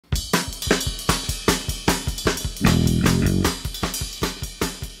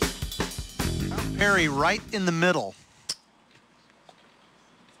Perry right in the middle.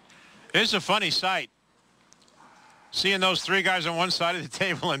 It's a funny sight. Seeing those three guys on one side of the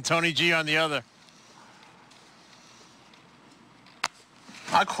table and Tony G on the other.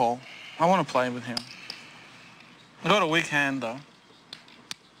 I call. I want to play with him. I got a weak hand, though.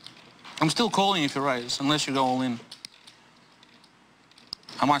 I'm still calling if you raise, unless you go all in.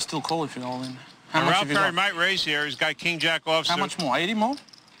 I might still call if you go all in. How much Ralph have you Perry got? might raise here. He's got King Jack offsuit. How much more? 80 more?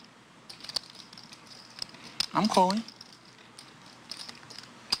 I'm calling.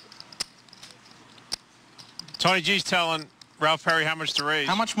 Tony G's telling Ralph Perry how much to raise.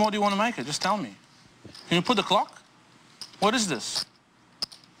 How much more do you want to make it? Just tell me. Can you put the clock? What is this?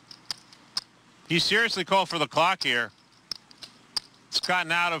 He seriously called for the clock here. It's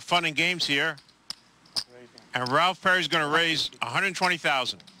gotten out of fun and games here. And Ralph Perry's going to raise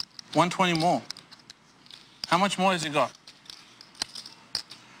 $120,000. 120 more. How much more has he got?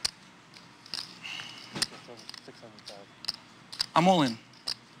 600,000. I'm all in.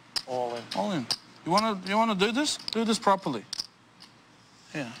 All in. All in. You wanna do this? Do this properly.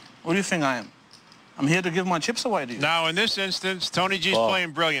 Yeah. What do you think I am? I'm here to give my chips away to you. Now, in this instance, Tony G's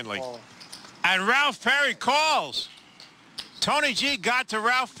playing brilliantly. And Ralph Perry calls. Tony G got to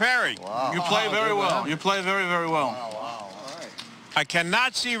Ralph Perry. Wow. You play very well. You play very, very well. Wow, wow. All right. I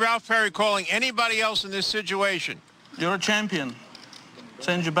cannot see Ralph Perry calling anybody else in this situation. You're a champion.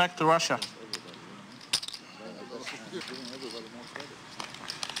 Send you back to Russia.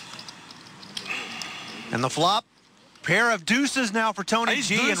 And the flop, pair of deuces now for Tony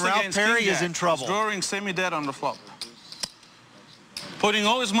G, and Ralph Perry is in trouble. He's drawing semi-dead on the flop. Putting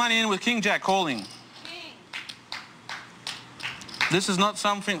all his money in with King Jack calling. This is not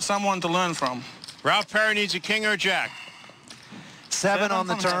someone to learn from. Ralph Perry needs a king or a jack. Seven on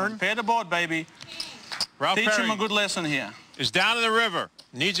the turn. Pair the board, baby. Ralph Teach Perry him a good lesson here. is down in the river.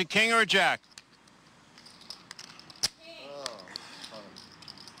 Needs a king or a jack.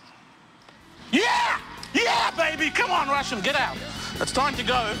 Yeah! Yeah, baby! Come on, Russian, get out. It's time to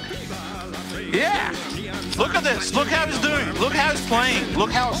go. Yeah! Look at this. Look how he's doing. Look how he's playing.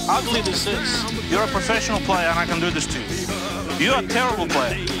 Look how ugly this is. You're a professional player, and I can do this to you. You're a terrible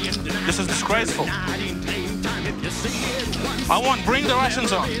player. This is disgraceful. Bring the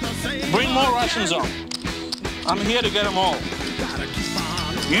Russians on. Bring more Russians on. I'm here to get them all.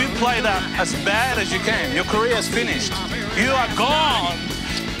 You played that as bad as you can. Your career is finished. You are gone.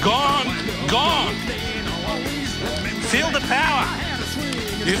 Gone. Gone. Feel the power.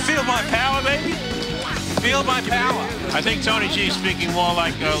 You feel my power, baby? Feel my power. I think Tony G is speaking more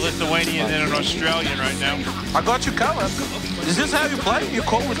like a Lithuanian than an Australian right now. I got you covered. Is this how you play? You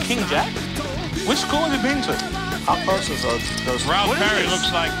call with King Jack? Which school have you been to? How close is those? Ralph Perry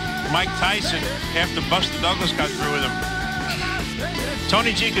looks like Mike Tyson after Buster Douglas got through with him.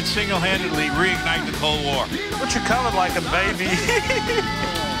 Tony G could single-handedly reignite the Cold War. Got you covered like a baby.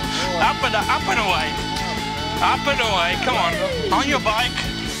 Up and away. Up and away. Come on. On your bike.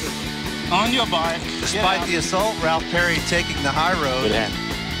 On your bike. Despite the assault, Ralph Perry taking the high road.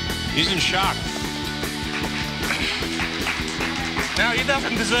 He's in shock. Now, he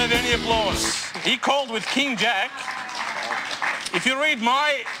doesn't deserve any applause. He called with King Jack. If you read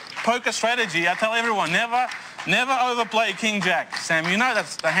my poker strategy, I tell everyone, never overplay King Jack. Sam, you know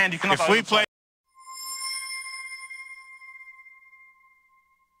that's the hand you cannot overplay.